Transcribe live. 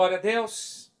Glória a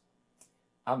Deus.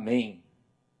 Amém.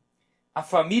 A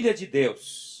família de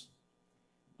Deus.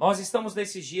 Nós estamos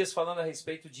nesses dias falando a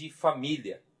respeito de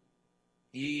família.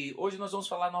 E hoje nós vamos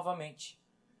falar novamente.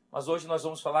 Mas hoje nós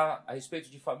vamos falar a respeito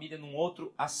de família num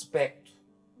outro aspecto.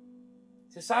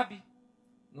 Você sabe,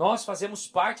 nós fazemos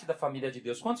parte da família de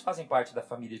Deus. Quantos fazem parte da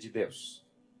família de Deus?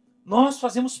 Nós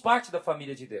fazemos parte da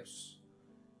família de Deus.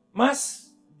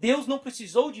 Mas Deus não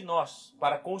precisou de nós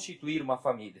para constituir uma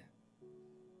família.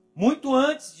 Muito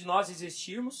antes de nós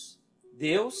existirmos,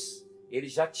 Deus, ele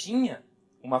já tinha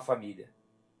uma família.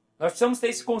 Nós precisamos ter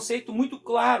esse conceito muito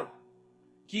claro,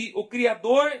 que o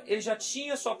Criador, ele já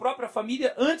tinha sua própria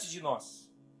família antes de nós.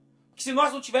 Porque se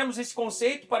nós não tivermos esse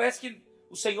conceito, parece que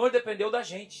o Senhor dependeu da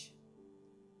gente.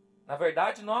 Na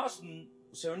verdade,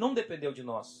 o Senhor não dependeu de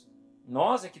nós.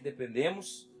 Nós é que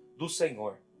dependemos do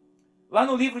Senhor. Lá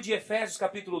no livro de Efésios,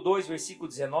 capítulo 2, versículo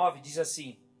 19, diz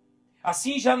assim: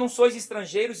 assim já não sois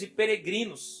estrangeiros e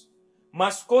peregrinos,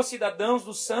 mas co-cidadãos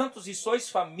dos santos e sois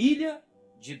família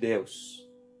de Deus.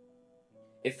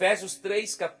 Efésios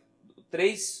 3,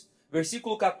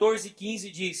 versículo 14 e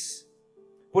 15 diz: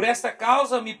 por esta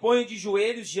causa me ponho de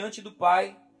joelhos diante do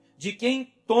Pai, de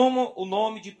quem tomo o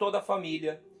nome de toda a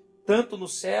família, tanto no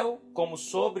céu como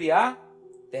sobre a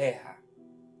terra.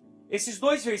 Esses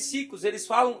dois versículos, eles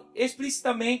falam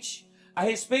explicitamente a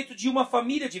respeito de uma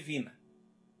família divina.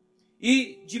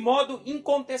 E, de modo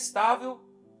incontestável,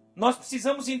 nós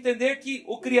precisamos entender que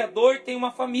o Criador tem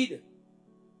uma família.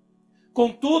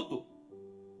 Contudo,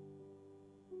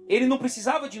 ele não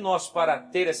precisava de nós para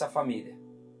ter essa família.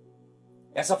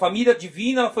 Essa família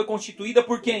divina, ela foi constituída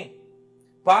por quem?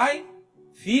 Pai,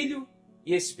 Filho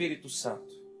e Espírito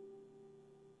Santo.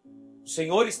 O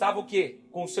Senhor estava o quê?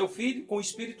 Com o seu Filho, com o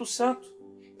Espírito Santo.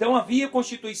 Então havia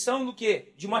constituição do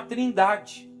quê? De uma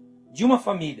trindade, de uma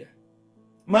família.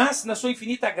 Mas, na sua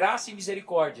infinita graça e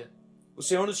misericórdia, o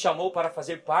Senhor nos chamou para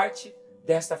fazer parte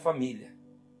desta família.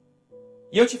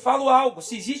 E eu te falo algo,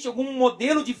 se existe algum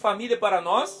modelo de família para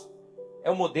nós, é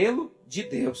o modelo de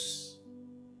Deus.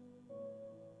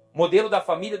 Modelo da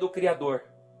família do Criador.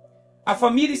 A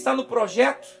família está no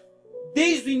projeto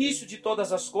desde o início de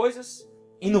todas as coisas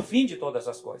e no fim de todas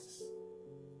as coisas.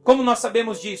 Como nós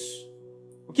sabemos disso?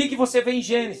 O que você vê em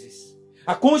Gênesis?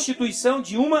 A constituição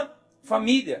de uma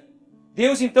família.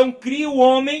 Deus então cria o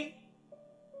homem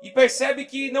e percebe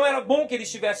que não era bom que ele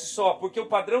estivesse só, porque o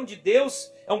padrão de Deus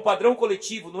é um padrão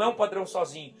coletivo, não é um padrão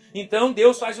sozinho. Então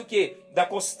Deus faz o quê? Da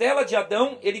costela de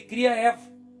Adão, ele cria Eva.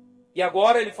 E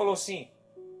agora ele falou assim,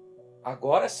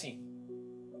 agora sim,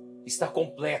 está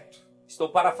completo. Estou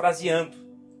parafraseando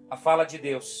a fala de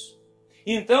Deus.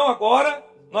 Então agora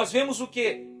nós vemos o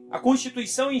quê? A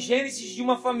constituição em Gênesis de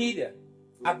uma família,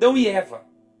 Adão e Eva.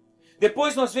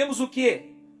 Depois nós vemos o quê?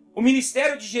 O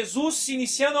ministério de Jesus se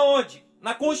iniciando aonde?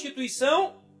 Na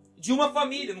constituição de uma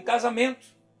família, no casamento.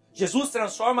 Jesus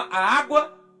transforma a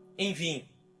água em vinho.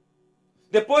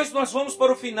 Depois nós vamos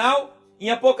para o final, em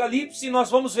Apocalipse, nós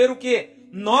vamos ver o quê?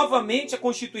 Novamente a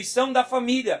constituição da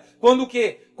família. Quando o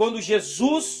quê? Quando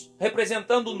Jesus,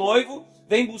 representando o noivo,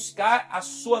 vem buscar a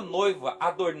sua noiva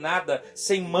adornada,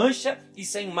 sem mancha e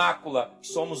sem mácula, que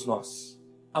somos nós.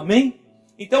 Amém?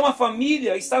 Então a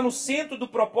família está no centro do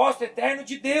propósito eterno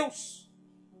de Deus.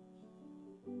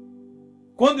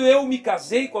 Quando eu me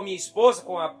casei com a minha esposa,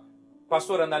 com a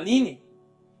pastora Analine,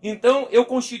 então eu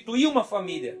constituí uma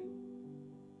família.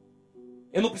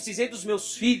 Eu não precisei dos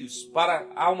meus filhos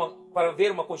para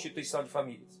ver uma constituição de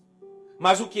famílias.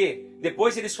 Mas o que?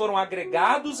 Depois eles foram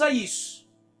agregados a isso.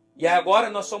 E agora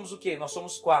nós somos o quê? Nós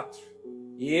somos 4.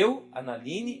 Eu, a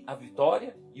Analine, a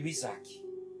Vitória e o Isaac.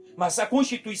 Mas a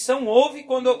constituição houve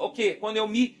quando, o quê? Quando eu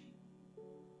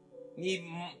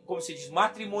como se diz,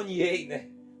 matrimoniei, né?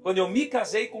 Quando eu me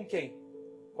casei com quem?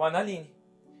 Com a Analine.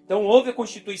 Então houve a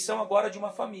constituição agora de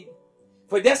uma família.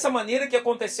 Foi dessa maneira que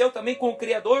aconteceu também com o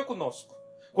Criador conosco.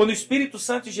 Quando o Espírito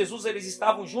Santo e Jesus eles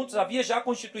estavam juntos, havia já a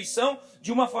constituição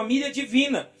de uma família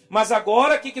divina. Mas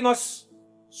agora o que nós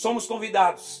somos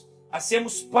convidados? A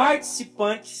sermos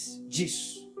participantes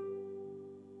disso.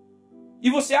 E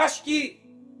você acha que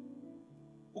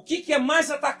o que é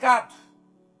mais atacado?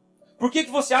 Por que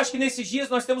você acha que nesses dias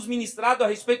nós temos ministrado a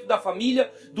respeito da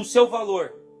família, do seu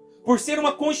valor? Por ser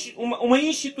uma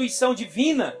instituição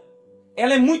divina,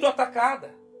 ela é muito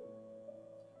atacada.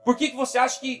 Por que você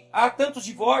acha que há tantos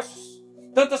divórcios?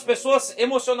 Tantas pessoas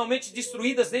emocionalmente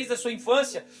destruídas desde a sua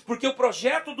infância? Porque o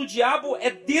projeto do diabo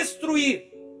é destruir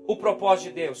o propósito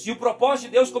de Deus. E o propósito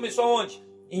de Deus começou onde?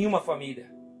 Em uma família.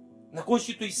 Na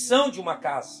constituição de uma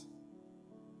casa.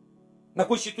 Na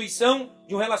constituição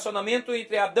de um relacionamento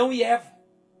entre Adão e Eva.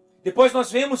 Depois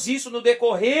nós vemos isso no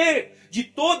decorrer de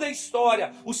toda a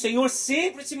história. O Senhor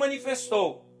sempre se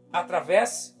manifestou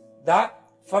através da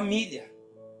família.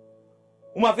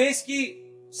 Uma vez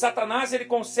que Satanás ele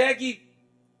consegue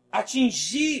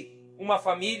atingir uma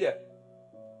família,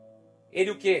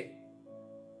 ele o quê?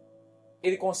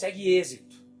 Ele consegue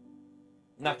êxito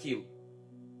naquilo.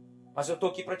 Mas eu estou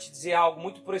aqui para te dizer algo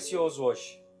muito precioso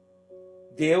hoje.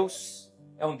 Deus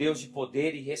é um Deus de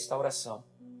poder e restauração.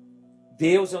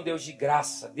 Deus é um Deus de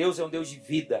graça. Deus é um Deus de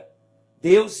vida.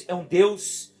 Deus é um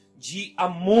Deus de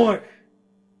amor.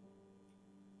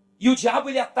 E o diabo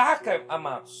ele ataca,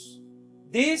 amados,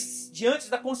 desde antes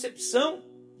da concepção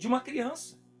de uma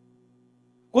criança.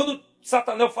 Quando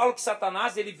Satanás, eu falo que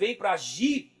Satanás ele vem para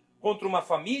agir contra uma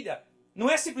família, não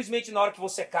é simplesmente na hora que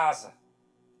você casa,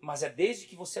 mas é desde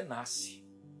que você nasce.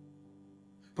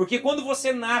 Porque quando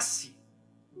você nasce,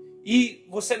 e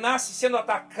você nasce sendo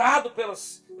atacado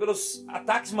pelos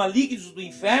ataques malignos do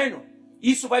inferno,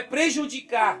 isso vai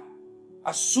prejudicar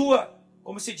a sua,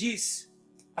 como se diz,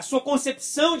 a sua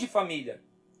concepção de família.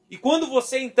 E quando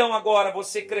você então agora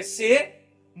você crescer,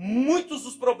 muitos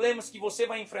dos problemas que você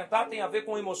vai enfrentar têm a ver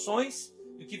com emoções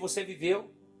do que você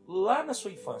viveu lá na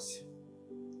sua infância.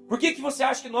 Por que você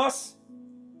acha que nós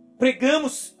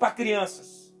pregamos para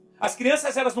crianças? As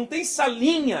crianças elas não têm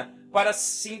salinha para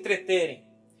se entreterem.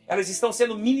 Elas estão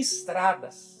sendo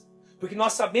ministradas. Porque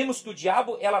nós sabemos que o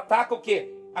diabo ela ataca o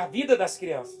quê? A vida das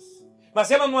crianças. Mas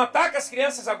ela não ataca as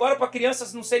crianças agora para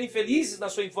crianças não serem felizes na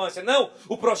sua infância. Não,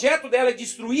 o projeto dela é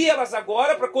destruir elas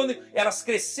agora para quando elas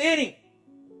crescerem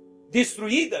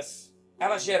destruídas,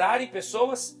 elas gerarem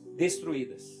pessoas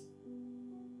destruídas.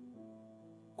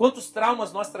 Quantos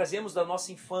traumas nós trazemos da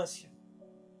nossa infância,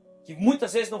 que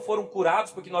muitas vezes não foram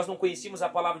curados porque nós não conhecíamos a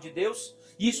palavra de Deus,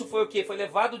 e isso foi o quê? Foi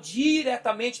levado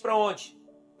diretamente para onde?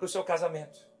 Para o seu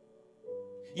casamento.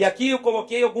 E aqui eu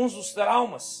coloquei alguns dos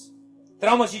traumas.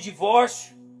 Traumas de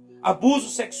divórcio, abuso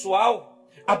sexual,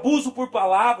 abuso por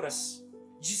palavras,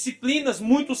 disciplinas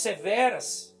muito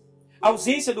severas,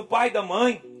 ausência do pai e da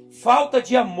mãe, falta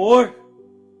de amor.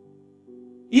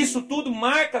 Isso tudo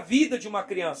marca a vida de uma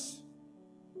criança.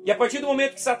 E a partir do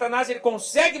momento que Satanás ele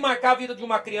consegue marcar a vida de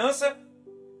uma criança,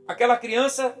 aquela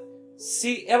criança,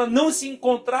 se ela não se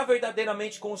encontrar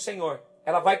verdadeiramente com o Senhor,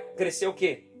 ela vai crescer o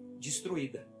quê?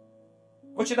 Destruída.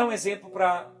 Vou te dar um exemplo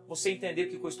para você entender o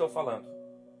que eu estou falando.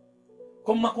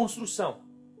 Como uma construção.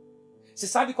 Você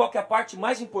sabe qual que é a parte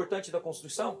mais importante da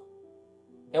construção?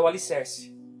 É o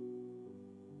alicerce.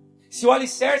 Se o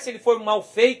alicerce ele for mal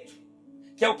feito,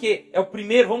 que é o quê? É o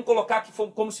primeiro, vamos colocar aqui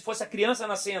como se fosse a criança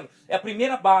nascendo. É a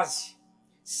primeira base.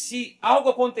 Se algo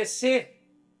acontecer,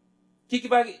 o que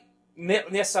vai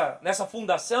nessa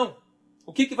fundação,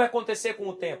 o que vai acontecer com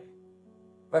o tempo?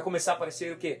 Vai começar a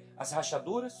aparecer o quê? As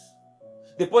rachaduras.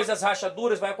 Depois das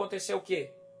rachaduras vai acontecer o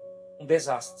quê? Um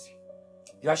desastre.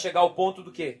 E vai chegar ao ponto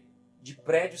do quê? De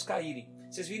prédios caírem.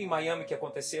 Vocês viram em Miami o que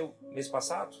aconteceu mês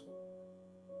passado?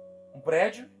 Um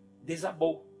prédio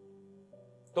desabou.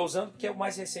 Estou usando porque é o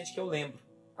mais recente que eu lembro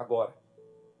agora.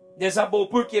 Desabou.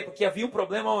 Por quê? Porque havia um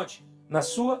problema onde? Na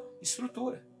sua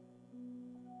estrutura.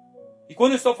 E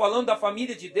quando eu estou falando da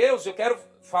família de Deus, eu quero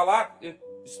falar, eu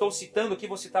estou citando aqui,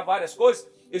 vou citar várias coisas,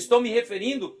 eu estou me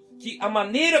referindo que a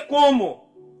maneira como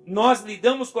nós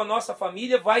lidamos com a nossa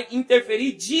família vai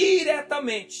interferir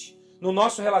diretamente no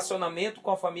nosso relacionamento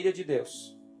com a família de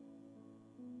Deus.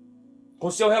 Com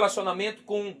o seu relacionamento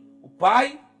com o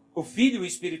Pai, o Filho e o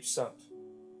Espírito Santo.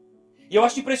 E eu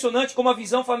acho impressionante como a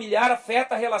visão familiar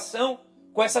afeta a relação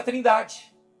com essa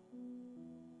trindade.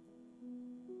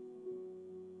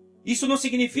 Isso não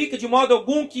significa de modo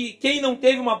algum que quem não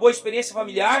teve uma boa experiência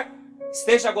familiar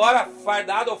esteja agora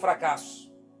fardado ao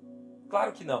fracasso.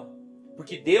 Claro que não.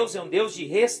 Porque Deus é um Deus de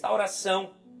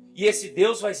restauração. E esse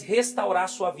Deus vai restaurar a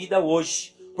sua vida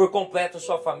hoje. Por completo a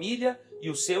sua família e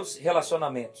os seus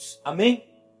relacionamentos. Amém?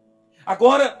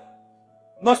 Agora,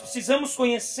 nós precisamos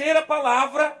conhecer a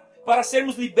palavra para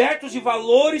sermos libertos de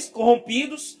valores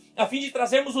corrompidos, a fim de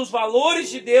trazermos os valores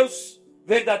de Deus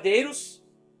verdadeiros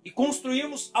e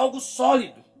construirmos algo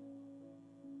sólido.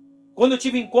 Quando eu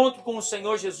tive encontro com o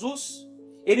Senhor Jesus,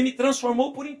 Ele me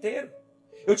transformou por inteiro.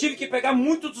 Eu tive que pegar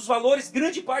muitos dos valores,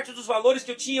 grande parte dos valores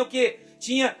que eu tinha,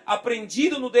 tinha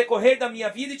aprendido no decorrer da minha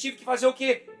vida e tive que fazer o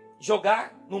quê?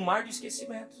 Jogar no mar do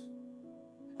esquecimento.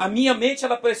 A minha mente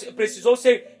ela precisou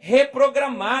ser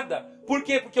reprogramada. Por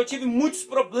quê? Porque eu tive muitos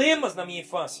problemas na minha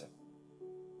infância.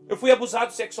 Eu fui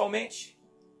abusado sexualmente.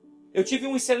 Eu tive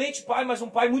um excelente pai, mas um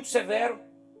pai muito severo.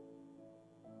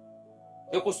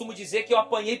 Eu costumo dizer que eu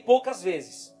apanhei poucas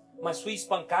vezes, mas fui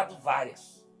espancado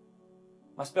várias.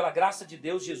 Mas pela graça de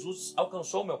Deus, Jesus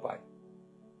alcançou meu pai.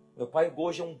 Meu pai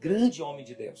hoje é um grande homem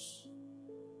de Deus.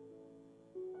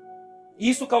 E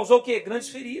isso causou o quê? Grandes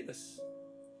feridas.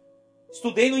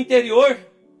 Estudei no interior,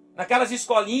 naquelas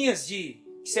escolinhas que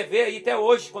você vê aí até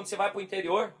hoje, quando você vai para o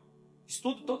interior.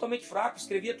 Estudo totalmente fraco,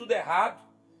 escrevia tudo errado.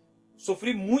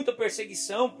 Sofri muita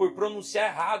perseguição por pronunciar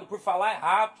errado, por falar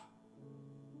errado.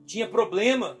 Tinha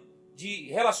problema de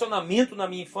relacionamento na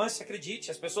minha infância,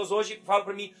 acredite. As pessoas hoje falam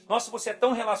para mim, nossa, você é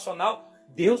tão relacional.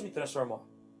 Deus me transformou.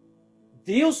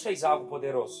 Deus fez algo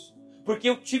poderoso. Porque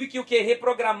eu tive que o quê?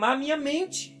 Reprogramar minha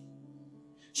mente.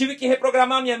 Tive que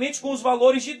reprogramar minha mente com os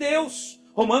valores de Deus.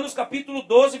 Romanos capítulo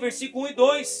 12, versículo 1 e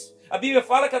 2. A Bíblia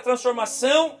fala que a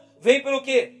transformação vem pelo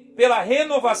quê? Pela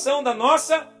renovação da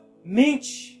nossa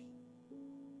mente.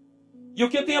 E o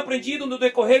que eu tenho aprendido no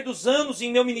decorrer dos anos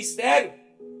em meu ministério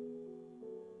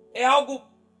é algo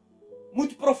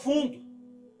muito profundo.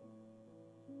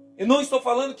 Eu não estou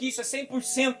falando que isso é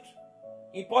 100%.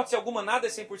 Em hipótese alguma, nada é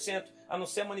 100%, a não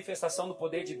ser a manifestação do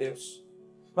poder de Deus.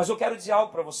 Mas eu quero dizer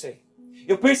algo para você.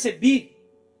 Eu percebi,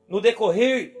 no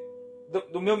decorrer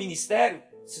do meu ministério,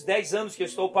 esses 10 anos que eu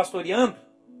estou pastoreando,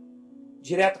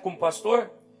 direto como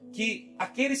pastor, que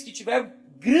aqueles que tiveram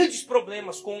grandes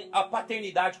problemas com a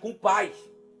paternidade, com o pai,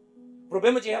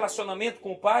 problema de relacionamento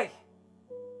com o pai,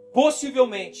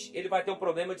 possivelmente ele vai ter um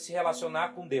problema de se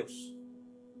relacionar com Deus.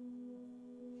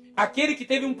 Aquele que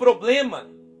teve um problema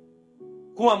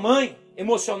com a mãe,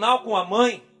 emocional com a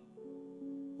mãe,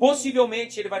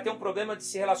 possivelmente ele vai ter um problema de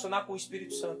se relacionar com o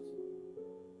Espírito Santo.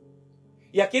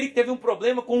 E aquele que teve um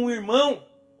problema com um irmão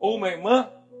ou uma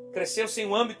irmã, cresceu sem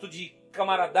um âmbito de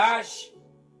camaradagem,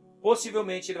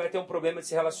 possivelmente ele vai ter um problema de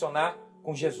se relacionar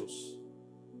com Jesus.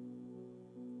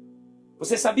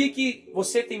 Você sabia que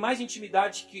você tem mais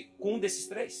intimidade com um desses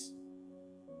três?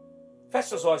 Feche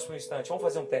seus olhos por um instante, vamos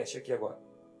fazer um teste aqui agora.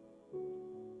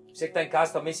 Você que está em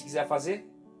casa também, se quiser fazer.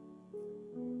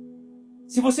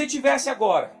 Se você tivesse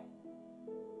agora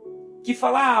que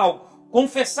falar algo,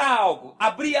 confessar algo,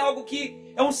 abrir algo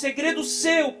que é um segredo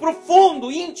seu,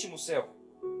 profundo, íntimo seu.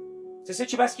 Se você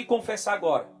tivesse que confessar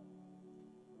agora,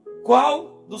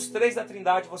 qual dos três da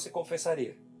Trindade você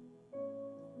confessaria?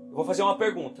 Eu vou fazer uma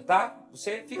pergunta, tá?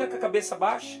 Você fica com a cabeça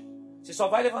baixa, você só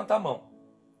vai levantar a mão.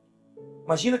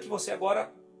 Imagina que você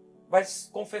agora vai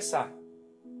confessar.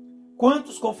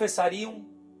 Quantos confessariam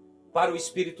para o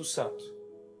Espírito Santo?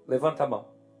 Levanta a mão.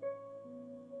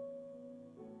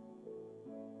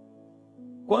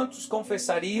 Quantos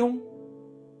confessariam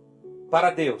para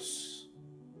Deus?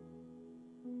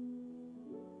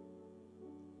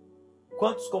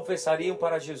 Quantos confessariam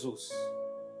para Jesus?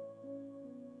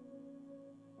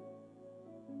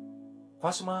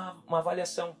 Faça uma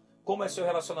avaliação. Como é seu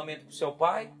relacionamento com seu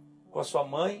pai, com a sua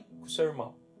mãe, com o seu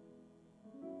irmão?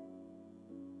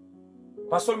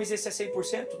 Pastor, mas esse é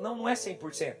 100%? Não, não é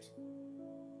 100%.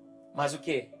 Mas o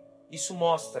quê? Isso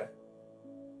mostra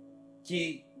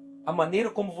que a maneira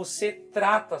como você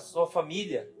trata a sua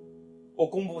família, ou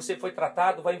como você foi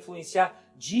tratado, vai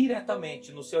influenciar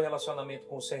diretamente no seu relacionamento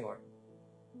com o Senhor.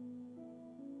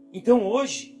 Então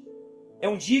hoje é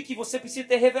um dia que você precisa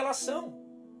ter revelação.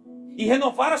 E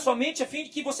renovar a sua mente a fim de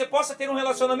que você possa ter um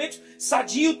relacionamento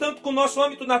sadio, tanto com o nosso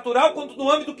âmbito natural, quanto no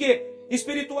âmbito quê?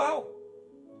 Espiritual.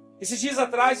 Esses dias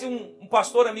atrás, um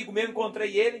pastor amigo meu,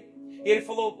 encontrei ele, e ele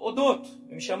falou, ô Douto,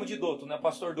 eu me chamo de Douto, né?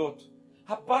 Pastor Douto.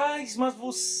 Rapaz, mas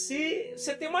você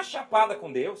tem uma chapada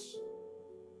com Deus.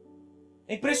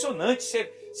 É impressionante,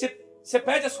 você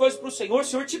pede as coisas para o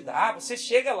Senhor te dá. Você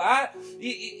chega lá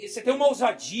e você tem uma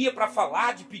ousadia para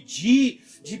falar, de pedir,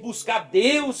 de buscar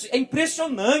Deus. É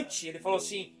impressionante. Ele falou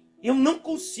assim, eu não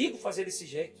consigo fazer desse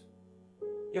jeito.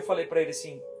 Eu falei para ele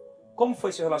assim, como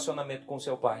foi seu relacionamento com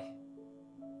seu pai?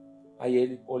 Aí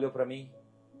ele olhou para mim,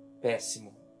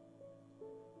 péssimo.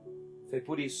 Foi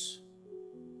por isso.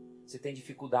 Você tem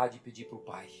dificuldade de pedir para o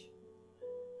pai.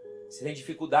 Você tem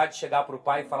dificuldade de chegar para o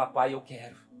pai e falar, pai, eu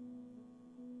quero.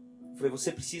 Eu falei,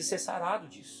 você precisa ser sarado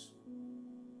disso.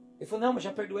 Ele falou, não, mas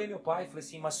já perdoei meu pai. Eu falei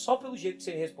assim, mas só pelo jeito que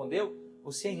você respondeu,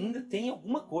 você ainda tem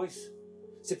alguma coisa.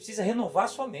 Você precisa renovar a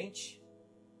sua mente.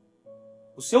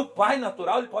 O seu pai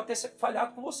natural, ele pode ter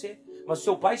falhado com você. Mas o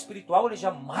seu pai espiritual, ele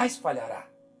jamais falhará.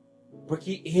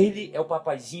 Porque ele é o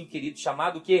papaizinho querido,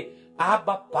 chamado o quê?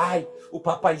 Abba Pai, o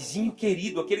papaizinho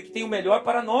querido, aquele que tem o melhor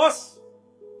para nós.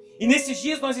 E nesses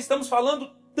dias nós estamos falando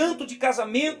tanto de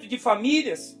casamento, de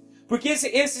famílias, porque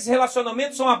esses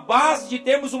relacionamentos são a base de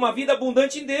termos uma vida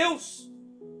abundante em Deus.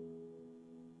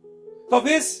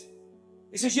 Talvez,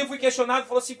 esses dias eu fui questionado,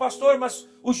 falou assim, pastor, mas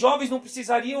os jovens não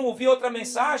precisariam ouvir outra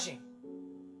mensagem?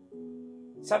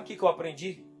 Sabe o que eu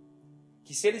aprendi?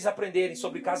 Que se eles aprenderem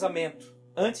sobre casamento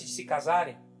antes de se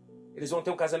casarem, eles vão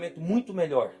ter um casamento muito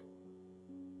melhor.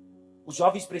 Os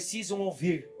jovens precisam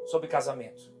ouvir sobre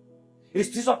casamento. Eles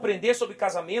precisam aprender sobre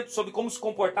casamento, sobre como se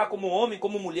comportar como homem,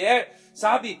 como mulher,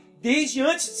 sabe? Desde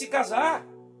antes de se casar.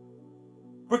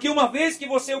 Porque uma vez que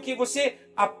você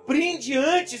aprende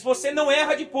antes, você não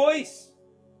erra depois.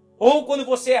 Ou quando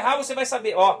você errar, você vai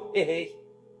saber, errei.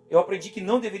 Eu aprendi que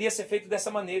não deveria ser feito dessa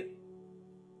maneira.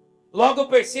 Logo eu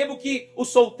percebo que os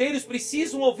solteiros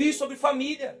precisam ouvir sobre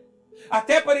família.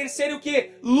 Até para eles serem o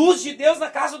quê? Luz de Deus na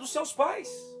casa dos seus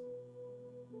pais.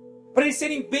 Para eles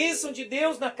serem bênção de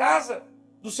Deus na casa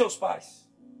dos seus pais.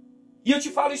 E eu te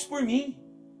falo isso por mim.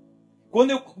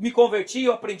 Quando eu me converti,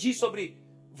 eu aprendi sobre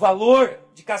valor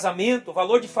de casamento,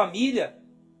 valor de família.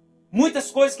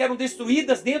 Muitas coisas que eram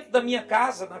destruídas dentro da minha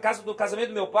casa, na casa do casamento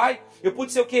do meu pai, eu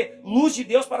pude ser o quê? Luz de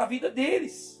Deus para a vida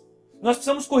deles. Nós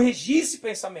precisamos corrigir esse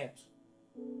pensamento.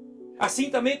 Assim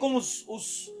também como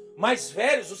os mais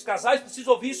velhos, os casais,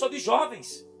 precisam ouvir sobre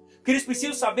jovens. Porque eles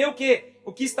precisam saber o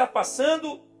que está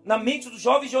passando na mente dos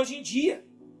jovens de hoje em dia.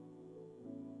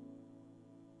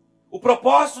 O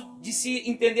propósito de se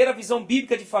entender a visão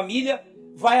bíblica de família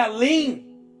vai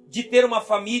além de ter uma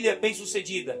família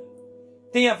bem-sucedida.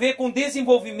 Tem a ver com o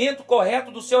desenvolvimento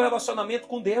correto do seu relacionamento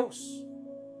com Deus.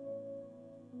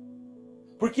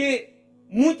 Porque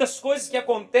muitas coisas que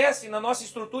acontecem na nossa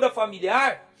estrutura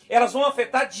familiar, elas vão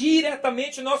afetar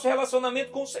diretamente o nosso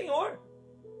relacionamento com o Senhor.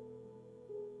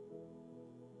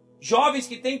 Jovens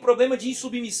que têm problema de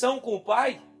insubmissão com o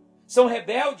pai, são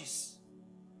rebeldes,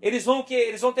 eles vão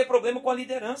ter problema com a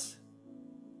liderança.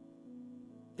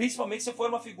 Principalmente se for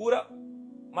uma figura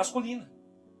masculina.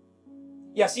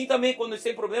 E assim também, quando eles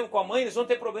têm problema com a mãe, eles vão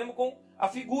ter problema com a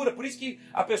figura. Por isso que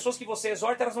as pessoas que você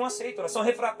exorta, elas não aceitam, elas são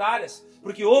refratárias.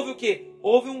 Porque houve o quê?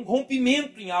 Houve um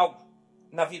rompimento em algo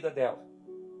na vida dela.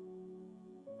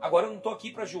 Agora eu não estou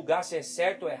aqui para julgar se é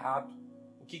certo ou errado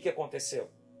o que aconteceu.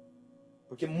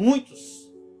 Porque muitos,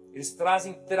 eles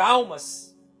trazem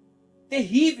traumas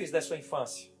terríveis da sua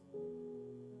infância.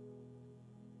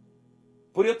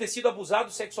 Por eu ter sido abusado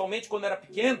sexualmente quando era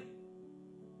pequeno,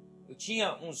 eu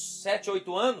tinha uns 7,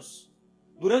 8 anos,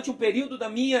 durante um período da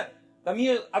minha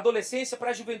adolescência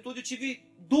para a juventude, eu tive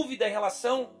dúvida em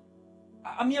relação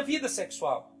à minha vida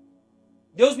sexual.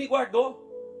 Deus me guardou.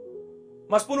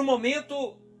 Mas por um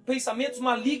momento, pensamentos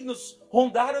malignos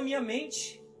rondaram a minha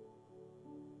mente.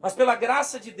 Mas pela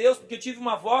graça de Deus, porque eu tive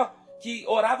uma avó que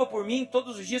orava por mim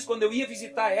todos os dias, quando eu ia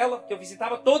visitar ela, porque eu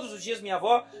visitava todos os dias minha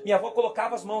avó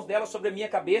colocava as mãos dela sobre a minha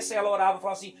cabeça e ela orava,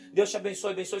 falava assim, Deus te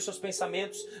abençoe, abençoe seus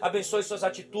pensamentos, abençoe suas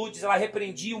atitudes, ela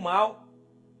repreendia o mal.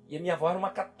 E a minha avó era uma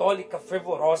católica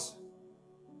fervorosa.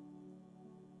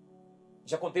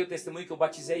 Já contei o testemunho que eu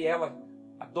batizei ela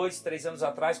há 2, 3 anos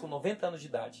atrás, com 90 anos de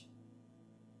idade.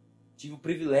 Tive o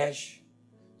privilégio.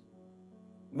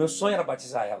 Meu sonho era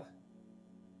batizar ela.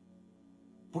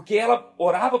 Porque ela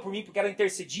orava por mim, porque ela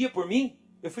intercedia por mim,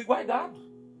 eu fui guardado.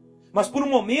 Mas por um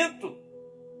momento,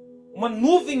 uma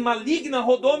nuvem maligna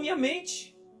rodou a minha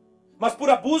mente. Mas por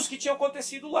abusos que tinham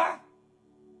acontecido lá.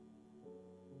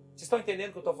 Vocês estão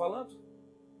entendendo o que eu estou falando?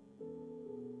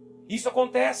 Isso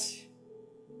acontece.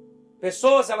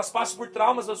 Pessoas, elas passam por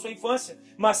traumas da sua infância,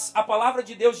 mas a palavra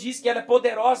de Deus diz que ela é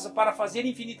poderosa para fazer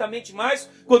infinitamente mais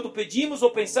quanto pedimos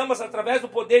ou pensamos através do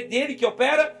poder dele que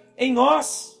opera em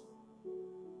nós.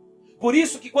 Por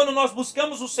isso que quando nós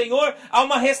buscamos o Senhor, há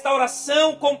uma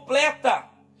restauração completa.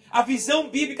 A visão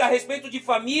bíblica a respeito de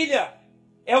família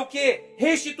é o quê?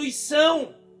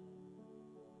 Restituição.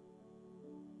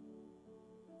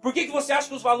 Por que você acha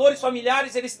que os valores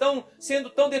familiares eles estão sendo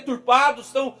tão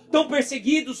deturpados, tão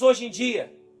perseguidos hoje em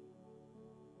dia?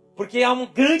 Porque há uma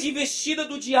grande investida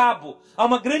do diabo, há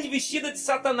uma grande investida de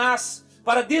Satanás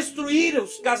para destruir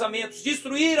os casamentos,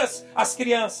 destruir as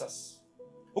crianças.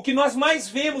 O que nós mais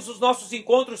vemos nos nossos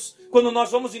encontros, quando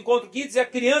nós vamos em encontro kids, é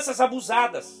crianças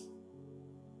abusadas.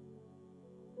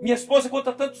 Minha esposa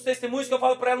conta tantos testemunhos que eu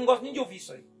falo para ela, não gosto nem de ouvir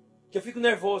isso aí. Que eu fico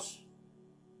nervoso.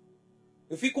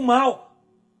 Eu fico mal.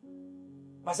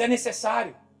 Mas é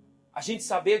necessário a gente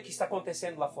saber o que está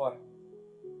acontecendo lá fora.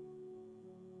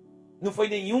 Não foi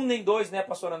nenhum nem dois, né,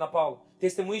 pastora Ana Paula?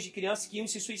 Testemunhos de crianças que iam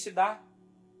se suicidar.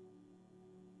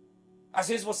 Às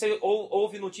vezes você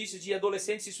ouve notícias de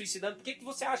adolescentes se suicidando. Por que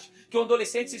você acha que um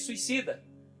adolescente se suicida?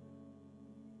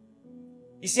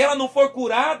 E se ela não for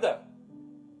curada,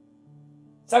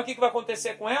 sabe o que vai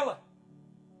acontecer com ela?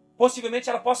 Possivelmente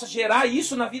ela possa gerar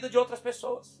isso na vida de outras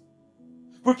pessoas.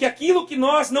 Porque aquilo que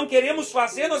nós não queremos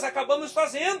fazer, nós acabamos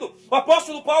fazendo. O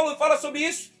apóstolo Paulo fala sobre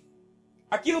isso.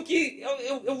 Aquilo que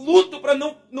eu luto para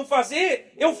não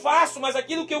fazer, eu faço. Mas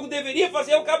aquilo que eu deveria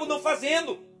fazer, eu acabo não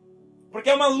fazendo. Porque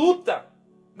é uma luta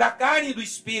da carne e do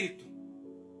espírito.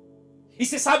 E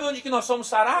você sabe onde que nós somos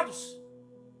sarados?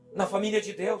 na família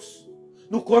de Deus,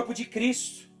 no corpo de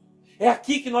Cristo. É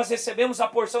aqui que nós recebemos a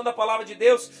porção da palavra de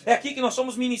Deus, é aqui que nós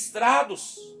somos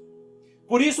ministrados.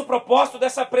 Por isso o propósito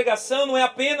dessa pregação não é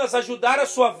apenas ajudar a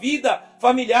sua vida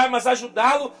familiar, mas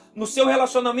ajudá-lo no seu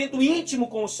relacionamento íntimo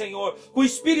com o Senhor, com o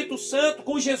Espírito Santo,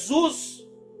 com Jesus.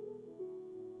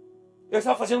 Eu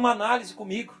estava fazendo uma análise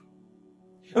comigo.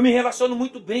 Eu me relaciono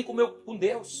muito bem com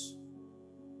Deus.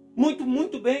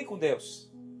 Muito bem com Deus.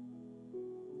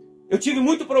 Eu tive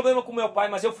muito problema com meu pai,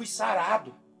 mas eu fui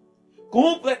sarado.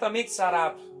 Completamente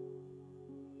sarado.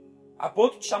 A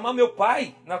ponto de chamar meu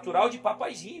pai natural de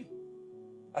papaizinho.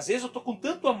 Às vezes eu estou com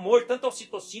tanto amor, tanta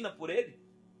ocitocina por ele,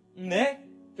 né?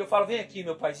 Que eu falo, vem aqui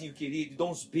meu paizinho querido, e dou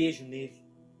uns beijos nele.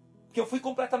 Porque eu fui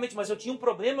completamente, mas eu tinha um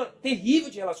problema terrível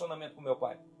de relacionamento com meu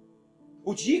pai.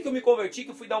 O dia que eu me converti,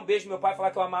 que eu fui dar um beijo no meu pai, falar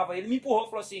que eu amava ele me empurrou e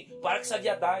falou assim, para com essa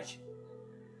viadagem.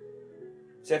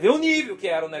 Você vê o nível que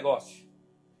era o negócio.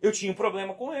 Eu tinha um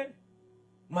problema com ele.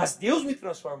 Mas Deus me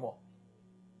transformou.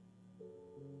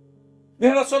 Meu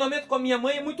relacionamento com a minha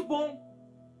mãe é muito bom,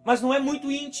 mas não é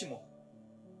muito íntimo.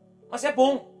 Mas é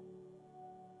bom.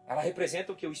 Ela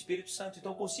representa o que? O Espírito Santo.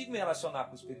 Então eu consigo me relacionar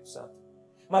com o Espírito Santo.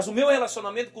 Mas o meu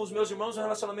relacionamento com os meus irmãos é um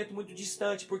relacionamento muito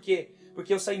distante. Por quê?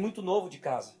 Porque eu saí muito novo de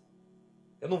casa.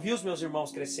 Eu não vi os meus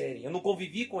irmãos crescerem. Eu não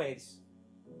convivi com eles.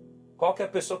 Qual que é a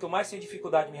pessoa que eu mais tenho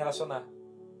dificuldade de me relacionar?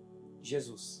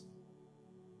 Jesus.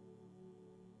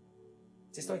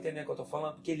 Vocês estão entendendo o que eu estou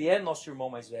falando? Porque ele é nosso irmão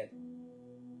mais velho.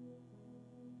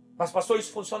 Mas pastor,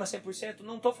 isso funciona 100%?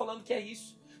 Não estou falando que é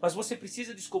isso. Mas você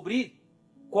precisa descobrir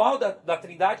qual da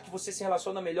trindade que você se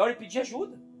relaciona melhor e pedir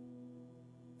ajuda.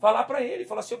 Falar para ele,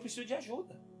 falar assim, eu preciso de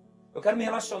ajuda. Eu quero me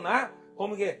relacionar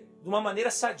como que, de uma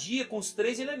maneira sadia com os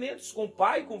três elementos, com o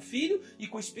Pai, com o Filho e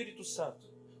com o Espírito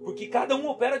Santo. Porque cada um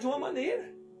opera de uma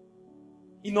maneira.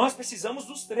 E nós precisamos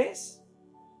dos três.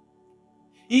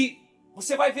 E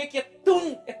você vai ver que é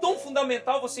tão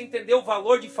fundamental você entender o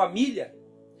valor de família,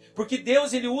 porque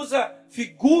Deus ele usa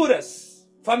figuras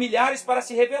familiares para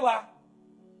se revelar.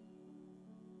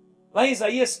 Lá em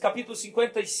Isaías capítulo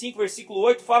 55, versículo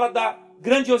 8, fala da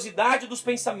grandiosidade dos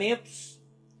pensamentos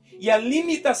e a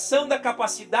limitação da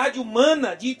capacidade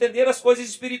humana de entender as coisas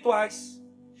espirituais.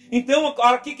 Então,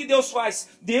 o que Deus faz?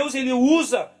 Deus ele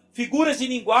usa figuras de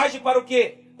linguagem para o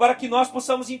quê? Para que nós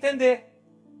possamos entender.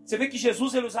 Você vê que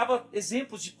Jesus ele usava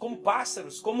exemplos de como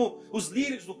pássaros, como os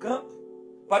lírios do campo.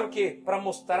 Para o quê? Para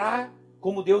mostrar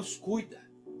como Deus cuida.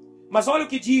 Mas olha o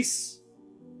que diz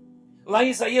lá em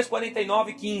Isaías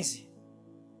 49, 15.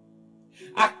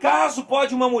 Acaso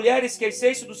pode uma mulher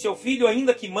esquecer-se do seu filho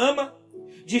ainda que mama,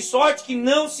 de sorte que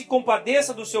não se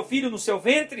compadeça do seu filho no seu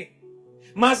ventre?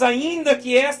 Mas ainda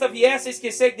que esta viesse a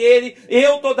esquecer dele,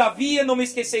 eu todavia não me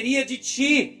esqueceria de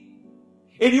ti.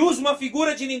 Ele usa uma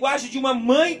figura de linguagem de uma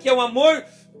mãe, que é um amor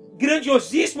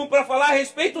grandiosíssimo, para falar a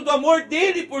respeito do amor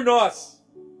dele por nós.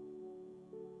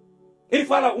 Ele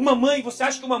fala, uma mãe, você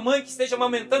acha que uma mãe que esteja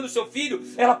amamentando o seu filho,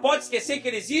 ela pode esquecer que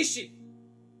ele existe?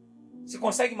 Você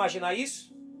consegue imaginar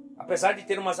isso? Apesar de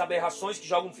ter umas aberrações que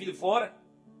jogam um filho fora?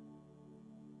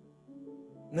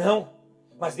 Não,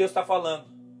 mas Deus está falando.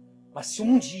 Mas se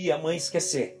um dia a mãe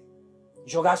esquecer,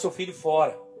 jogar seu filho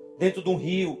fora, dentro de um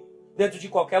rio, dentro de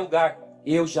qualquer lugar,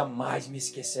 eu jamais me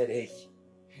esquecerei.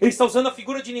 Ele está usando a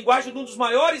figura de linguagem de um dos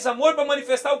maiores amores para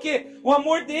manifestar o quê? O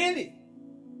amor dele.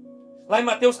 Lá em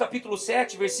Mateus capítulo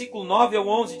 7, versículo 9 ao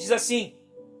 11, diz assim: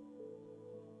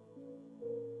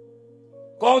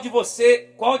 Qual de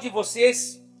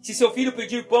vocês, se seu filho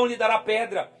pedir pão, lhe dará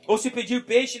pedra? Ou se pedir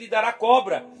peixe, lhe dará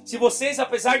cobra? Se vocês,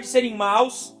 apesar de serem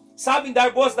maus, sabem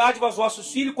dar boas dádivas aos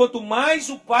vossos filhos, quanto mais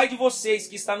o Pai de vocês,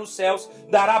 que está nos céus,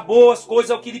 dará boas coisas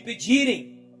ao que lhe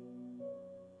pedirem.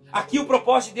 Aqui o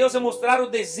propósito de Deus é mostrar o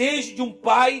desejo de um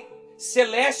Pai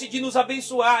celeste de nos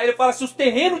abençoar. Ele fala, se os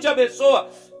terrenos te abençoam,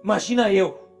 imagina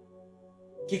eu,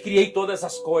 que criei todas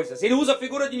as coisas. Ele usa a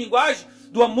figura de linguagem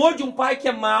do amor de um pai que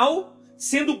é mau,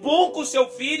 sendo bom com o seu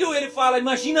filho. Ele fala,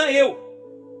 imagina eu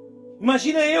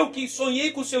que sonhei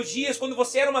com os seus dias, quando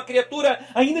você era uma criatura,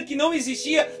 ainda que não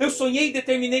existia, eu sonhei e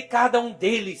determinei cada um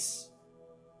deles.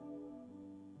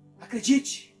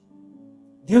 Acredite,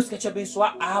 Deus quer te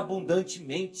abençoar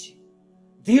abundantemente.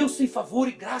 Deus tem favor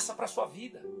e graça para a sua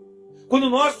vida. Quando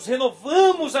nós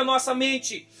renovamos a nossa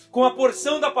mente com a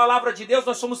porção da palavra de Deus,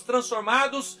 nós somos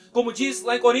transformados, como diz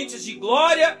lá em Coríntios, de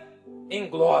glória em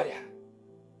glória.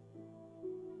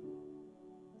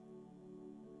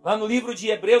 Lá no livro de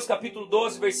Hebreus, capítulo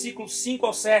 12, versículos 5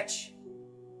 ao 7.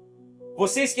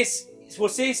 Vocês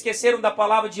esqueceram da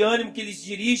palavra de ânimo que lhes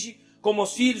dirige como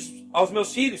aos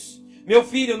meus filhos? Meu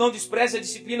filho, não despreze a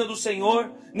disciplina do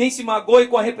Senhor, nem se magoe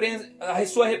com a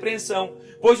sua repreensão,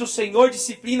 pois o Senhor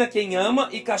disciplina quem ama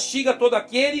e castiga todo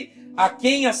aquele a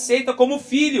quem aceita como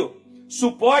filho.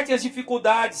 Suporte as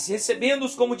dificuldades,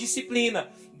 recebendo-os como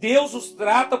disciplina. Deus os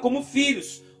trata como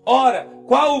filhos. Ora,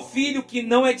 qual o filho que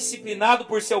não é disciplinado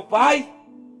por seu pai?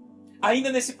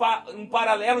 Ainda nesse um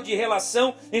paralelo de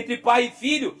relação entre pai e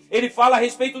filho, ele fala a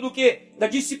respeito do quê? Da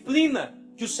disciplina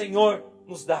que o Senhor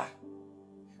nos dá.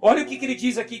 Olha o que ele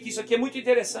diz aqui, que isso aqui é muito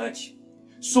interessante.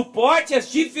 Suporte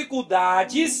as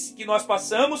dificuldades que nós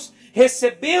passamos,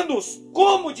 recebendo-os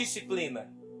como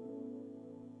disciplina.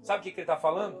 Sabe o que ele está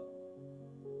falando?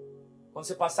 Quando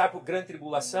você passar por grande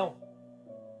tribulação,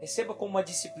 receba como uma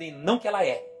disciplina, não que ela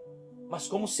é, mas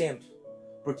como sendo.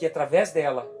 Porque através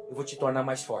dela, eu vou te tornar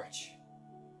mais forte.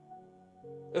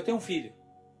 Eu tenho um filho.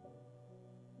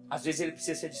 Às vezes ele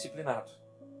precisa ser disciplinado.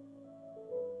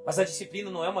 Mas a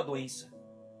disciplina não é uma doença.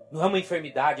 Não é uma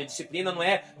enfermidade. A disciplina não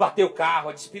é bater o carro.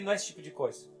 A disciplina não é esse tipo de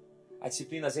coisa. A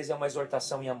disciplina às vezes é uma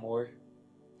exortação em amor.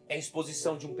 É a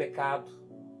exposição de um pecado.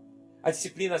 A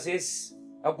disciplina às vezes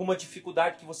é alguma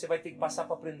dificuldade que você vai ter que passar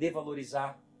para aprender a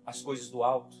valorizar as coisas do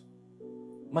alto.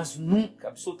 Mas nunca,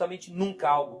 absolutamente nunca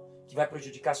algo que vai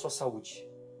prejudicar a sua saúde.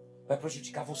 Vai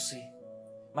prejudicar você.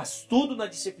 Mas tudo na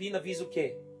disciplina visa o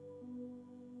quê?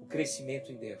 O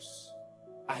crescimento em Deus.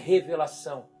 A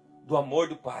revelação do amor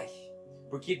do Pai.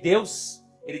 Porque Deus,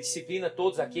 Ele disciplina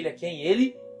todos aquele a quem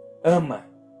Ele ama.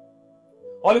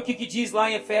 Olha o que diz lá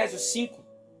em Efésios 5.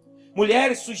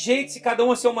 Mulheres, sujeite-se cada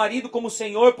um a seu marido como o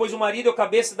Senhor, pois o marido é o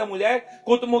cabeça da mulher,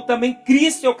 como também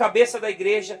Cristo é o cabeça da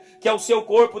igreja, que é o seu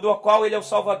corpo, do qual Ele é o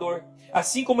Salvador.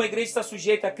 Assim como a igreja está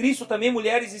sujeita a Cristo, também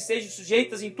mulheres estejam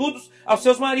sujeitas em tudo aos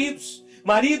seus maridos.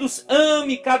 Maridos,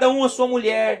 ame cada um a sua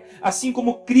mulher, assim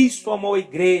como Cristo amou a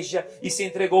igreja e se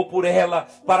entregou por ela,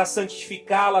 para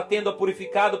santificá-la, tendo-a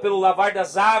purificado pelo lavar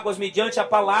das águas, mediante a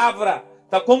palavra.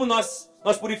 Tá como nós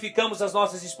purificamos as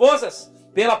nossas esposas?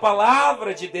 Pela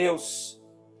palavra de Deus.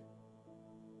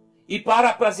 E para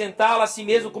apresentá-la a si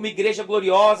mesmo como igreja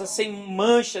gloriosa, sem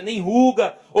mancha, nem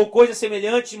ruga, ou coisa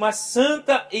semelhante, mas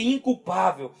santa e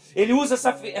inculpável. Ele usa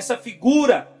essa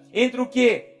figura entre o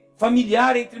quê?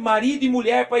 Familiar, entre marido e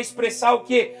mulher, para expressar o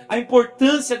quê? A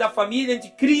importância da família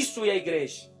entre Cristo e a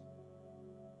igreja.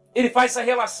 Ele faz essa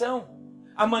relação.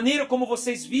 A maneira como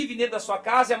vocês vivem dentro da sua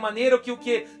casa é a maneira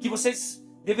que vocês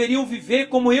deveriam viver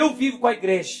como eu vivo com a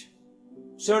igreja.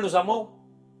 O Senhor nos amou?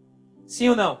 Sim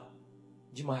ou não?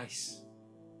 Demais.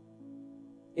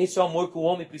 Esse é o amor que o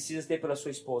homem precisa ter pela sua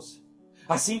esposa.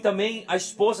 Assim também a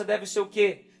esposa deve ser o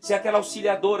quê? Ser aquela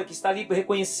auxiliadora que está ali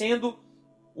reconhecendo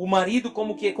o marido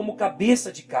como que? Como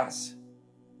cabeça de casa.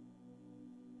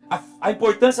 A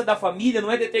importância da família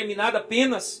não é determinada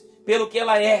apenas pelo que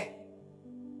ela é,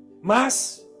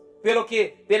 mas pelo que?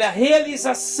 Pela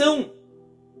realização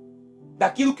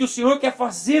daquilo que o Senhor quer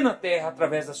fazer na terra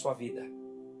através da sua vida.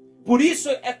 Por isso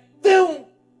é tão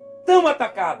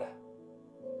atacada.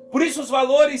 Por isso os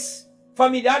valores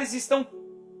familiares estão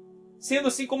sendo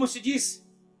assim, como se diz,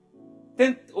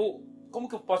 como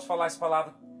que eu posso falar essa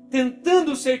palavra?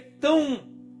 Tentando ser tão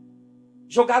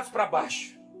jogados para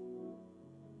baixo.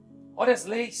 Olha as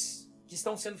leis que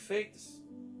estão sendo feitas.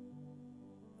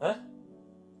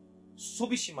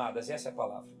 Subestimadas, essa é a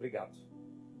palavra. Obrigado.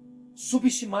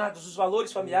 Subestimados, os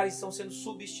valores familiares estão sendo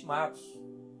subestimados.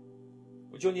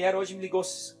 O Johnny hoje me ligou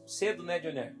cedo, né,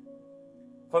 Johnny?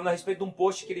 Falando a respeito de um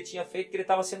post que ele tinha feito, que ele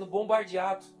estava sendo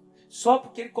bombardeado. Só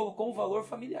porque ele colocou um valor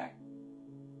familiar.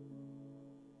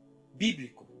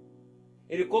 Bíblico.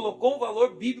 Ele colocou um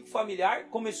valor bíblico familiar,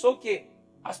 começou o quê?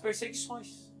 As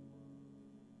perseguições.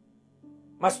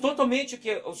 Mas totalmente o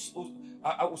quê?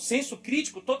 O senso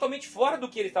crítico totalmente fora do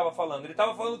que ele estava falando. Ele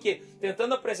estava falando o quê?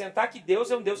 Tentando apresentar que Deus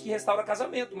é um Deus que restaura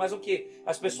casamento. Mas o quê?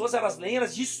 As pessoas, elas leem,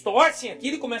 elas distorcem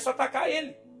aquilo e começam a atacar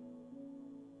ele.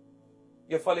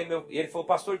 E eu falei, ele falou,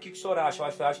 pastor, o que o senhor acha?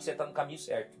 Eu acho que você está no caminho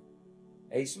certo.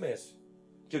 É isso mesmo.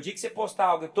 Que o dia que você postar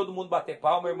algo e todo mundo bater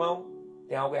palma, irmão,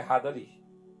 tem algo errado ali.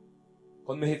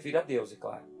 Quando me refiro a Deus, é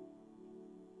claro.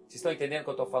 Vocês estão entendendo o que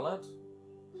eu estou falando?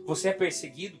 Você é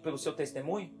perseguido pelo seu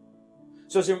testemunho?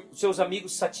 Seus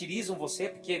amigos satirizam você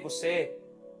porque você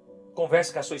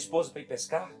conversa com a sua esposa para ir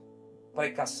pescar? Para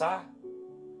ir caçar?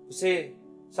 Você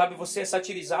é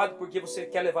satirizado porque você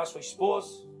quer levar a sua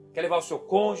esposa? Quer levar o seu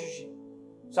cônjuge?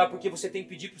 Sabe, porque você tem que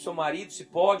pedir para o seu marido se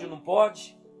pode ou não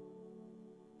pode?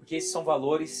 Porque esses são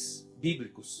valores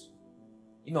bíblicos.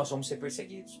 E nós vamos ser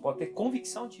perseguidos. Pode ter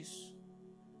convicção disso.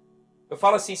 Eu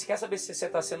falo assim, se quer saber se você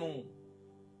está sendo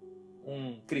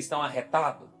um cristão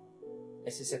arretado, é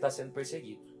se você está sendo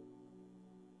perseguido.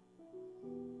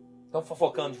 Estão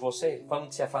fofocando de você, falando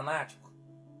que você é fanático.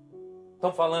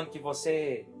 Estão falando que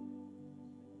você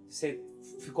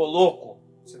ficou louco,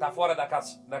 você está fora da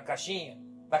caixinha,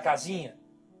 da casinha.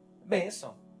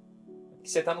 Bênção, que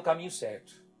você está no caminho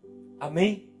certo.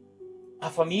 Amém? A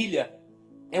família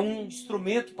é um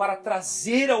instrumento para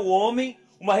trazer ao homem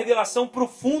uma revelação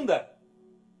profunda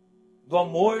do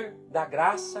amor, da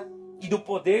graça e do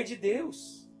poder de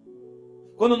Deus.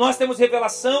 Quando nós temos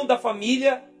revelação da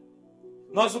família,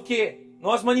 nós o quê?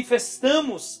 Nós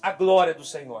manifestamos a glória do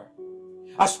Senhor.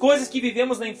 As coisas que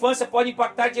vivemos na infância podem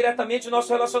impactar diretamente o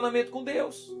nosso relacionamento com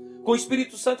Deus, com o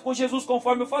Espírito Santo, com Jesus,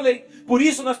 conforme eu falei. Por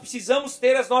isso nós precisamos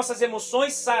ter as nossas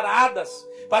emoções saradas,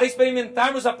 para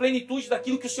experimentarmos a plenitude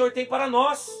daquilo que o Senhor tem para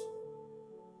nós.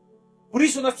 Por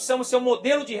isso nós precisamos ser um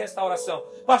modelo de restauração.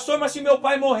 Pastor, mas se meu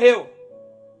pai morreu,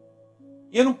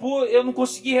 e eu não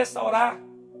consegui restaurar,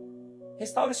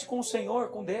 restaure-se com o Senhor,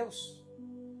 com Deus.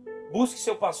 Busque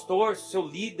seu pastor, seu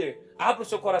líder, abra o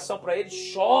seu coração para ele,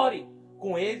 chore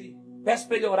com ele, peça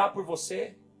para ele orar por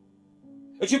você.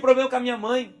 Eu tive problema com a minha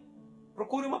mãe.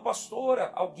 Procure uma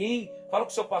pastora, alguém, fala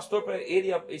com o seu pastor para ele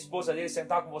e a esposa dele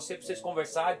sentar com você, para vocês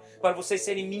conversarem, para vocês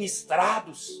serem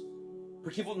ministrados.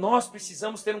 Porque nós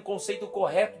precisamos ter um conceito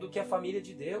correto do que é a família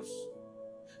de Deus.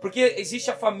 Porque existe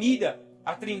a família,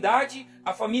 a trindade,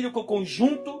 a família com o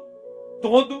conjunto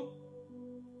todo.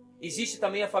 Existe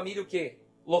também a família o quê?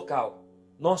 Local.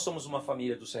 Nós somos uma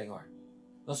família do Senhor.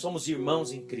 Nós somos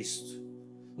irmãos em Cristo.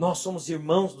 Nós somos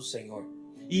irmãos do Senhor.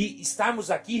 E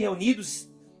estarmos aqui reunidos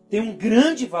tem um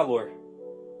grande valor.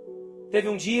 Teve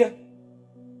um dia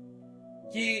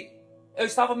que eu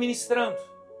estava ministrando,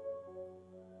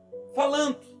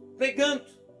 falando, pregando.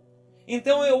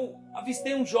 Então eu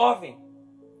avistei um jovem.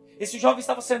 Esse jovem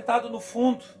estava sentado no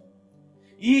fundo.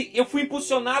 E eu fui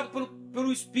impulsionado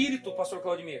pelo Espírito, pastor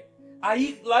Claudimir, a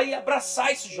ir lá e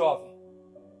abraçar esse jovem.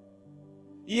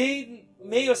 E aí,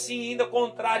 meio assim, ainda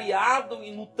contrariado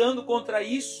e lutando contra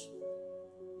isso,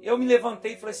 eu me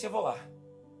levantei e falei assim, eu vou lá.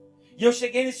 E eu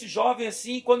cheguei nesse jovem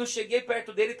assim, e quando eu cheguei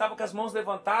perto dele, ele estava com as mãos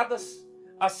levantadas,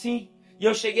 assim. E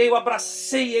eu cheguei, eu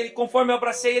abracei ele, conforme eu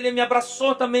abracei ele, ele me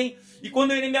abraçou também. E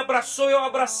quando ele me abraçou, eu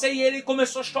abracei ele e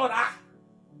começou a chorar.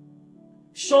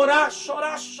 Chorar,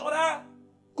 chorar, chorar.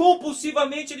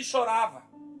 Compulsivamente ele chorava.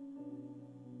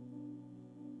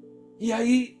 E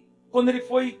aí, quando ele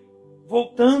foi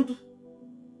voltando,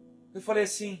 eu falei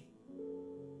assim,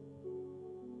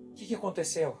 o que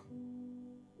aconteceu?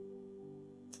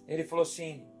 Ele falou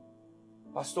assim,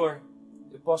 pastor,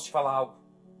 eu posso te falar algo?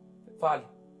 Fale.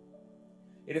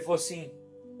 Ele falou assim,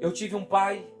 eu tive um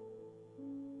pai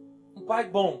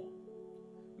bom.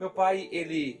 Meu pai,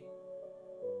 ele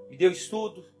me deu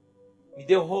estudo, me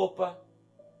deu roupa.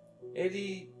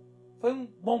 Ele foi um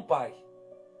bom pai,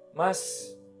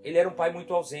 mas ele era um pai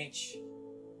muito ausente.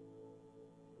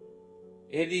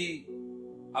 Ele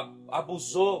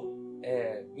abusou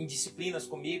indisciplinas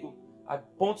comigo, a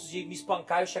pontos de me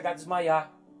espancar e eu chegar a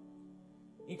desmaiar.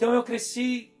 Então eu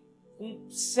cresci com um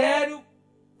sério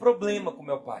problema com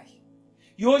meu pai.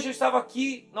 E hoje eu estava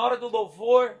aqui na hora do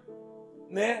louvor,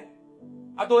 né,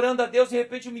 adorando a Deus, e de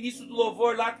repente o ministro do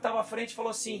louvor lá que estava à frente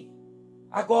falou assim,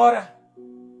 agora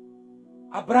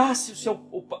abrace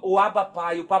o Abba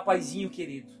Pai, o papaizinho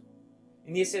querido.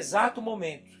 E nesse exato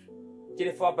momento que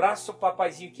ele falou, abraça o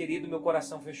papaizinho querido, meu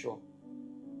coração fechou.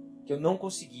 Que eu não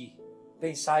consegui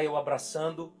pensar eu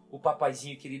abraçando o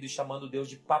papaizinho querido e chamando Deus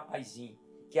de papaizinho.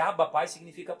 Que Abba Pai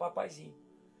significa papaizinho.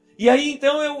 E aí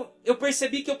então eu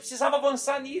percebi que eu precisava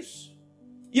avançar nisso.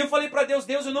 E eu falei para Deus,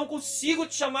 Deus, eu não consigo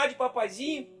te chamar de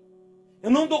papaizinho. Eu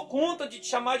não dou conta de te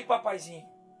chamar de papaizinho.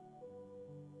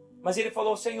 Mas ele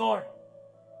falou, Senhor,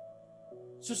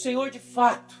 se o Senhor de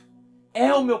fato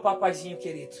é o meu papaizinho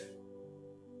querido,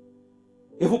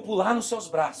 eu vou pular nos seus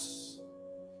braços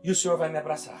e o Senhor vai me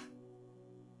abraçar.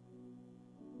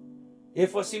 Ele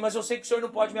falou assim, mas eu sei que o Senhor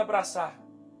não pode me abraçar.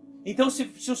 Então se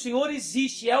o Senhor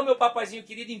existe e é o meu papaizinho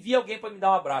querido, envia alguém para me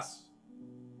dar um abraço.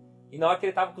 E na hora que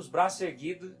ele estava com os braços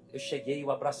erguidos, eu cheguei e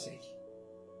o abracei.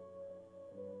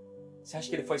 Você acha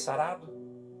que ele foi sarado?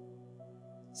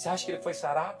 Você acha que ele foi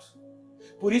sarado?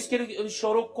 Por isso que ele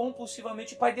chorou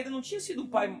compulsivamente. O pai dele não tinha sido um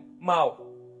pai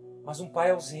mau, mas um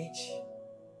pai ausente.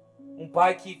 Um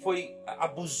pai que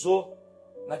abusou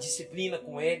na disciplina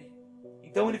com ele.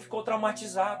 Então ele ficou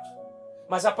traumatizado.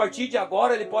 Mas a partir de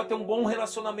agora ele pode ter um bom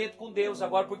relacionamento com Deus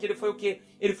agora, porque ele foi o quê?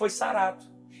 Ele foi sarado.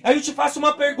 Aí eu te faço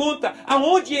uma pergunta,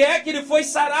 aonde é que ele foi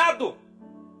sarado?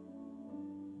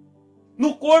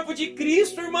 No corpo de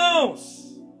Cristo,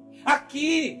 irmãos.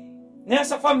 Aqui,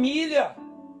 nessa família.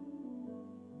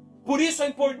 Por isso a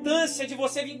importância de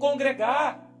você vir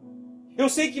congregar. Eu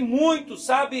sei que muitos,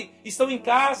 estão em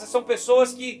casa, são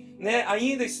pessoas que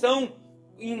ainda estão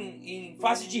em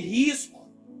fase de risco.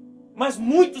 Mas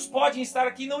muitos podem estar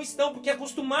aqui e não estão, porque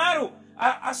acostumaram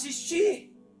a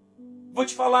assistir. Vou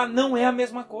te falar, não é a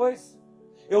mesma coisa.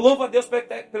 Eu louvo a Deus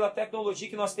pela tecnologia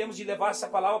que nós temos de levar essa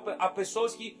palavra a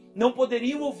pessoas que não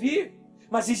poderiam ouvir.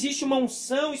 Mas existe uma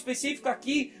unção específica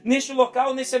aqui, neste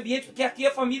local, nesse ambiente, porque aqui é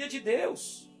a família de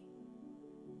Deus.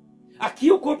 Aqui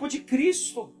é o corpo de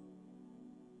Cristo.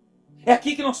 É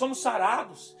aqui que nós somos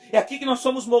sarados. É aqui que nós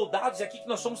somos moldados. É aqui que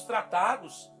nós somos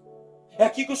tratados. É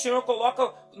aqui que o Senhor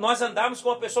coloca nós andarmos com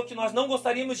uma pessoa que nós não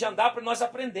gostaríamos de andar, para nós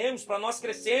aprendermos, para nós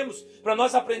crescermos, para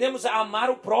nós aprendermos a amar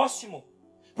o próximo.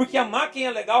 Porque amar quem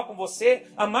é legal com você,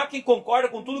 amar quem concorda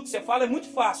com tudo que você fala é muito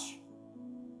fácil.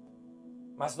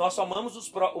 Mas nós só amamos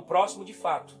o próximo de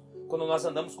fato quando nós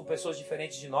andamos com pessoas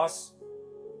diferentes de nós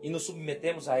e nos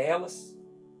submetemos a elas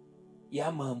e a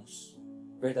amamos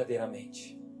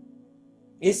verdadeiramente.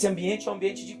 Esse ambiente é um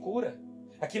ambiente de cura.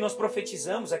 Aqui nós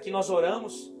profetizamos, aqui nós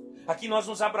oramos, aqui nós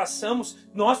nos abraçamos.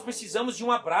 Nós precisamos de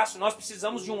um abraço, nós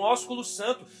precisamos de um ósculo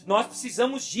santo, nós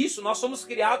precisamos disso, nós somos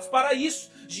criados para isso.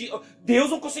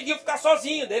 Deus não conseguiu ficar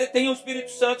sozinho, ele tem o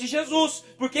Espírito Santo e Jesus.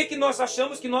 Por que nós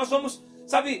achamos que nós vamos,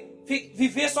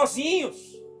 viver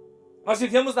sozinhos? Nós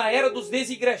vivemos na era dos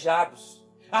desigrejados.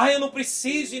 Eu não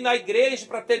preciso ir na igreja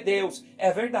para ter Deus.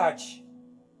 É verdade.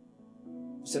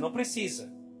 Você não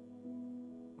precisa.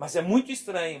 Mas é muito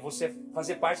estranho você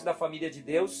fazer parte da família de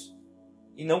Deus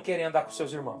e não querer andar com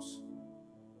seus irmãos.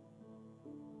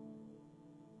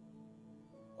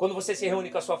 Quando você se reúne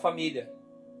com a sua família,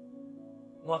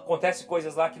 não acontece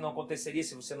coisas lá que não aconteceria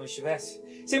se você não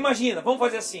estivesse? Você imagina, vamos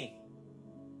fazer assim.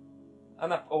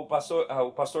 O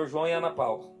pastor João e a Ana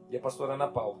Paula. E a pastora Ana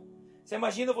Paula. Você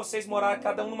imagina vocês morar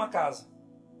cada um numa casa.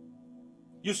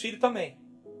 E os filhos também.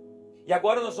 E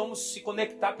agora nós vamos se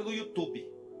conectar pelo YouTube.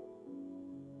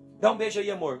 Dá um beijo aí,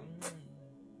 amor.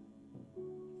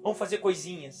 Vamos fazer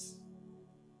coisinhas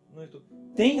no YouTube.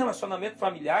 Tem relacionamento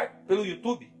familiar pelo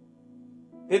YouTube?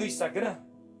 Pelo Instagram?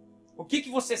 O que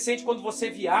você sente quando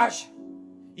você viaja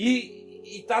e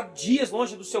está dias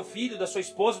longe do seu filho, da sua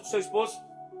esposa, do seu esposo?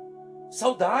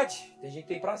 Saudade. Tem gente que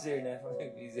tem prazer, né?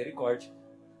 Misericórdia.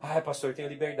 Pastor, tenho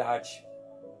liberdade.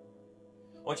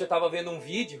 Ontem eu estava vendo um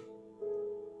vídeo,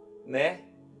 né?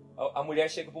 A mulher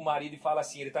chega pro marido e fala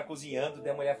assim, ele está cozinhando,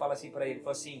 daí a mulher fala assim para ele,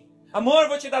 fala assim, amor,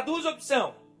 vou te dar 2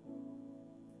 opções.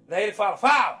 Daí ele fala.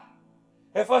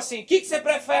 Ele fala assim, o que você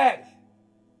prefere?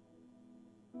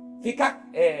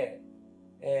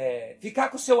 Ficar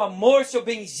com seu amor, seu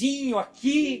benzinho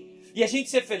aqui, e a gente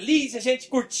ser feliz, a gente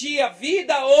curtir a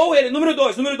vida, ou ele, número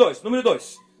 2,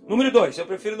 eu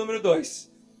prefiro o número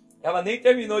 2. Ela nem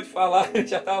terminou de falar, ele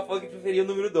já estava falando que preferia o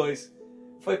número 2.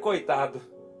 Foi coitado.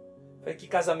 Foi que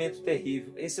casamento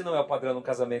terrível. Esse não é o padrão do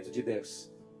casamento de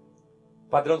Deus. O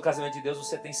padrão do casamento de Deus,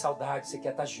 você tem saudade, você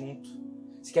quer estar junto.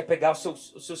 Você quer pegar os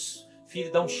seus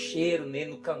filhos, dar um cheiro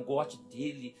nele, no cangote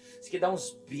dele. Você quer dar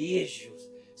uns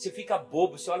beijos. Você fica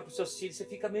bobo, você olha para os seus filhos, você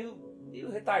fica meio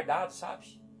retardado,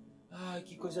 sabe? Ai,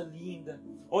 que coisa linda.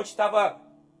 Ontem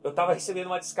eu estava recebendo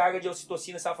uma descarga de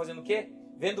ocitocina, estava fazendo o quê?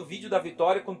 Vendo o vídeo da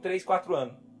Vitória com 3, 4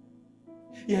 anos.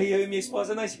 E aí eu e minha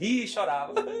esposa, nós ria e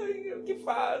chorava. Ai, o que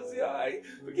faz? Ai,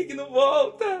 por que não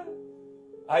volta?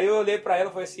 Aí eu olhei para ela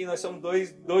e falei assim, nós somos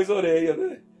dois orelhas,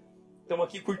 né? Estamos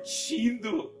aqui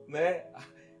curtindo, né?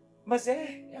 Mas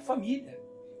é a família.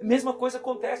 A mesma coisa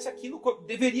acontece aqui no corpo,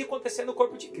 deveria acontecer no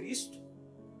corpo de Cristo.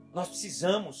 Nós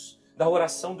precisamos da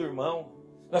oração do irmão.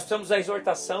 Nós precisamos da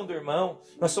exortação do irmão.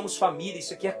 Nós somos família,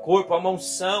 isso aqui é corpo, há uma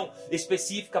unção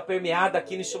específica permeada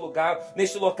aqui neste lugar.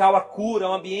 Neste local a cura,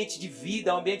 um ambiente de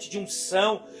vida, um ambiente de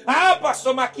unção.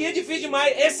 Pastor, mas aqui é difícil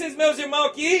demais. Esses meus irmãos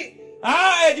aqui,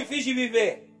 é difícil de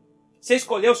viver. Você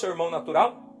escolheu o seu irmão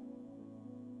natural?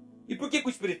 E por que o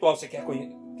espiritual você quer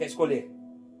escolher?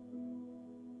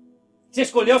 Você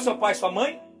escolheu seu pai e sua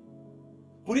mãe?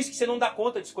 Por isso que você não dá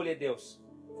conta de escolher Deus.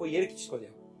 Foi Ele que te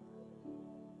escolheu.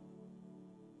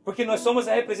 Porque nós somos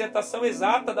a representação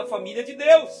exata da família de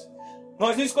Deus.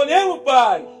 Nós não escolhemos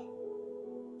pai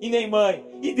e nem mãe.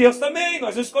 E Deus também,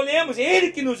 nós não escolhemos.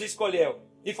 Ele que nos escolheu.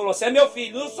 E falou, você é meu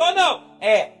filho. Não sou não.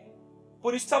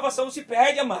 Por isso que salvação não se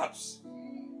perde, amados.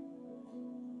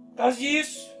 Por causa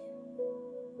disso.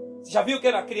 Você já viu que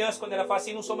era criança quando ela fala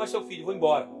assim, não sou mais seu filho, vou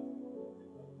embora.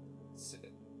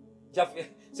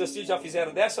 Seus filhos já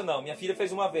fizeram dessa ou não? Minha filha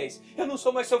fez uma vez. Eu não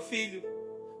sou mais seu filho.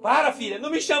 Para, filha,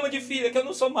 não me chama de filha, que eu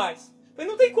não sou mais. Mas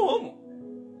não tem como.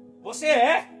 Você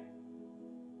é.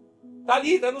 Está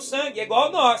ali, está no sangue, é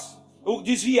igual nós. O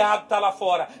desviado está lá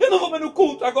fora. Eu não vou mais no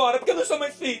culto agora, porque eu não sou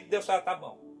mais filho. Deus fala, tá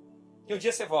bom. Que um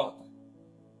dia você volta.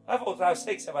 Vai voltar, eu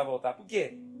sei que você vai voltar. Por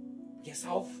quê? Porque é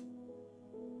salvo.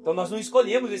 Então nós não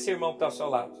escolhemos esse irmão que está ao seu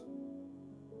lado.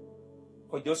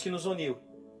 Foi Deus que nos uniu.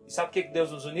 E sabe por que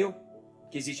Deus nos uniu?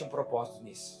 Porque existe um propósito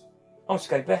nisso. Vamos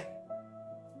ficar em pé?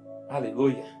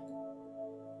 Aleluia.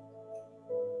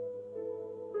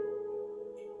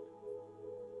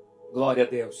 Glória a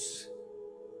Deus.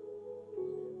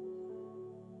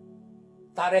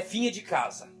 Tarefinha de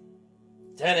casa.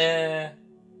 Tcharam!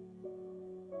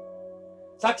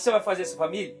 Sabe o que você vai fazer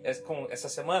essa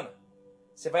semana?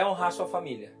 Você vai honrar sua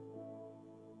família.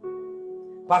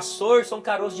 Pastor são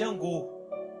caroços de angu.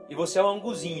 E você é um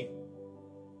anguzinho.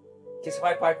 Que você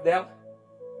vai parte dela?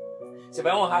 Você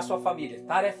vai honrar sua família.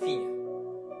 Tarefinha.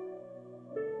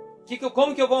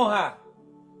 Como que eu vou honrar?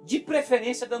 De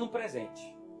preferência dando um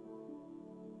presente.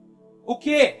 O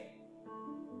quê?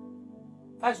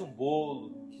 Faz um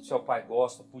bolo que seu pai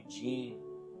gosta, pudim.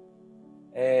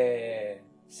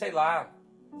 Sei lá.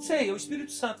 O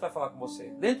Espírito Santo vai falar com você.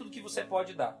 Dentro do que você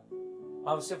pode dar.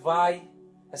 Mas você vai,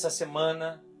 essa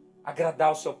semana,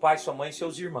 agradar o seu pai, sua mãe e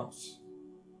seus irmãos.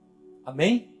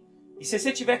 Amém? E se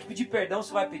você tiver que pedir perdão,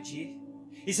 você vai pedir.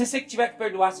 E se você tiver que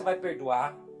perdoar, você vai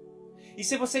perdoar. E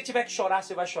se você tiver que chorar,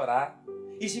 você vai chorar.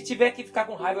 E se tiver que ficar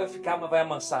com raiva, vai ficar, mas vai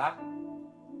amansar.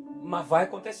 Mas vai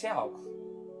acontecer algo.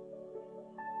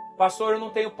 Pastor, eu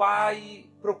não tenho pai.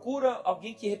 Procura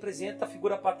alguém que representa a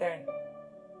figura paterna.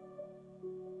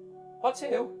 Pode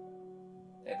ser eu.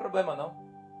 Não tem problema não.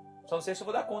 Só não sei se eu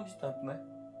vou dar conta de tanto, né?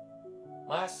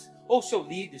 Mas, ou seu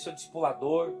líder, seu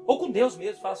discipulador, ou com Deus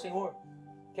mesmo, fala, Senhor,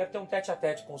 quero ter um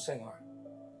tete-a-tete com o Senhor.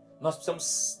 Nós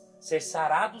precisamos ser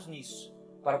sarados nisso,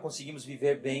 para conseguirmos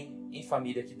viver bem em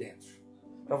família aqui dentro.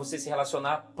 Para você se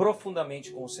relacionar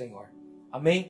profundamente com o Senhor. Amém?